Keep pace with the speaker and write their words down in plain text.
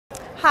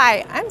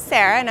Hi, I'm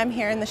Sarah and I'm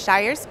here in the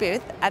Shires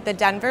booth at the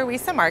Denver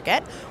WESA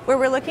Market where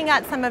we're looking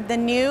at some of the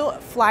new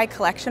fly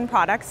collection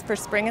products for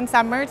spring and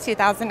summer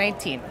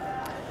 2018.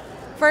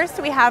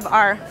 First, we have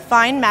our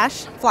fine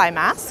mesh fly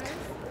mask.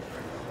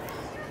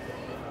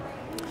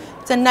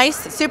 It's a nice,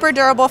 super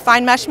durable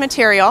fine mesh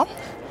material.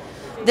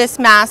 This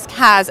mask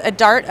has a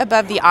dart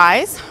above the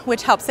eyes,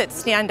 which helps it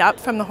stand up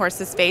from the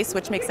horse's face,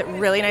 which makes it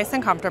really nice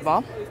and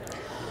comfortable.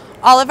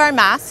 All of our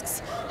masks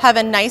have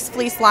a nice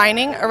fleece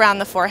lining around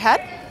the forehead.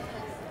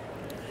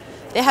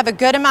 They have a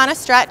good amount of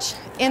stretch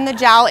in the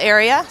jowl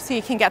area, so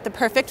you can get the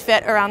perfect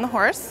fit around the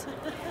horse.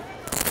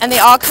 And they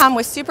all come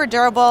with super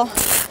durable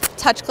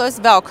touch close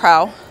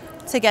Velcro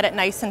to get it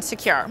nice and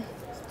secure.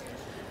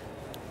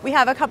 We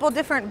have a couple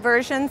different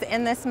versions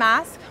in this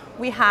mask.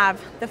 We have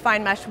the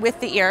fine mesh with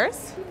the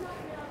ears,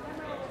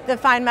 the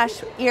fine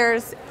mesh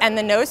ears and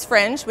the nose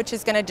fringe, which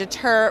is going to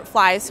deter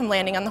flies from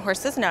landing on the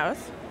horse's nose,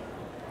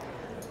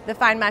 the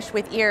fine mesh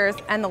with ears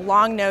and the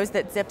long nose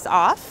that zips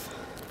off,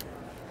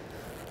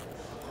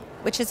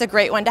 which is a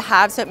great one to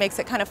have, so it makes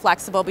it kind of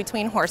flexible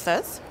between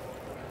horses.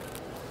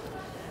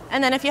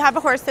 And then if you have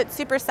a horse that's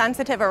super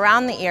sensitive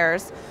around the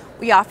ears,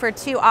 we offer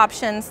two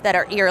options that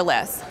are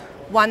earless,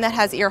 one that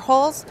has ear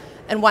holes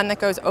and one that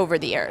goes over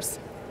the ears.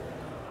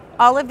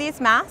 All of these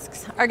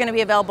masks are going to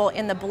be available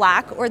in the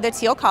black or the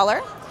teal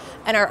color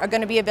and are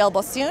going to be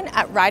available soon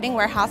at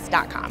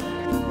ridingwarehouse.com.